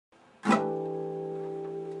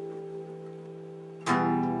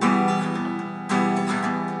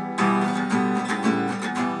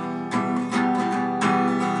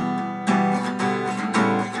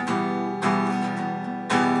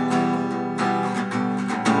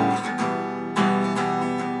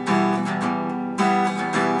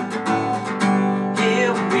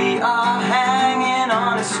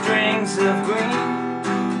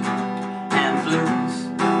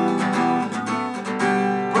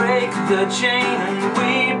the chain and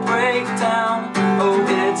we break down. Oh,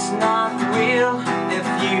 it's not real if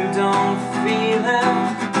you don't feel it.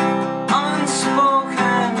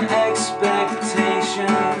 Unspoken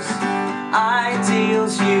expectations,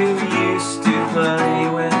 ideals you used to play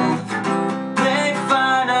with, they've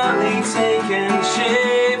finally taken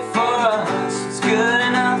shape for us. It's good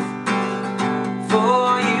enough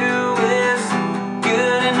for you, is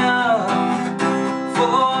good enough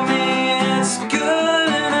for me. It's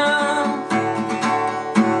good enough,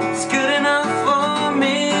 it's good enough for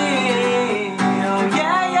me. Oh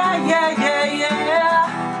yeah, yeah, yeah, yeah, yeah.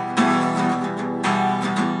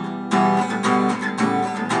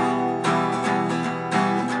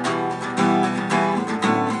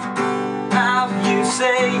 Now you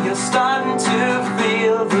say you're starting to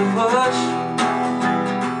feel the push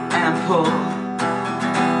and pull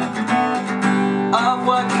of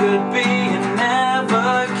what could be